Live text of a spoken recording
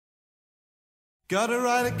Gotta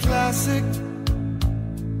write a classic,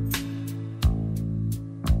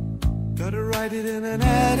 gotta write it in an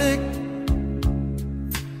attic.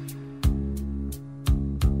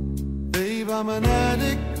 Babe, I'm an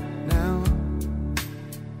addict now,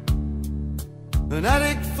 an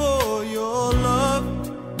addict for your love.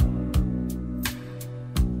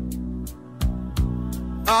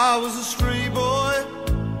 I was a stray boy,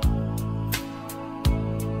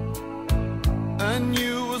 and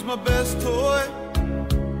you was my best toy.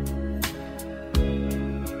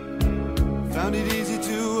 Found it easy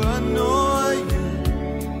to annoy you,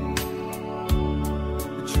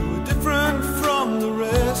 but you were different from the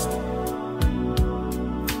rest.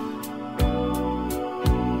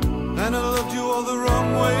 And I loved you all the wrong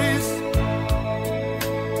ways.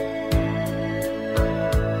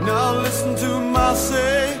 Now listen to my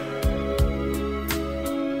say.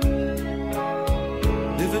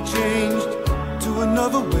 If it changed to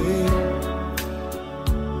another way,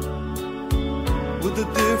 would the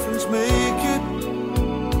difference make it?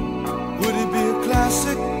 Would it be a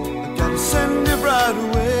classic? I gotta send it right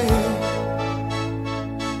away.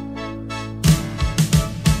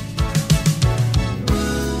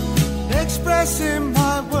 Expressing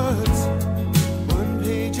my words, one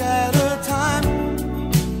page at a time,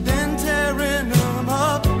 then tearing them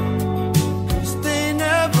up, 'cause they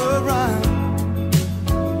never rhyme.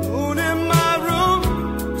 Alone in my room,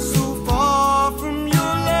 so far from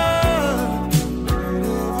your love.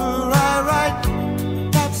 Whatever I write,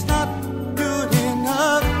 that's not good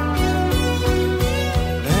enough.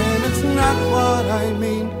 And it's not what I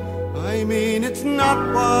mean, it's not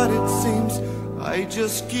what it seems. I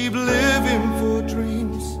just keep living for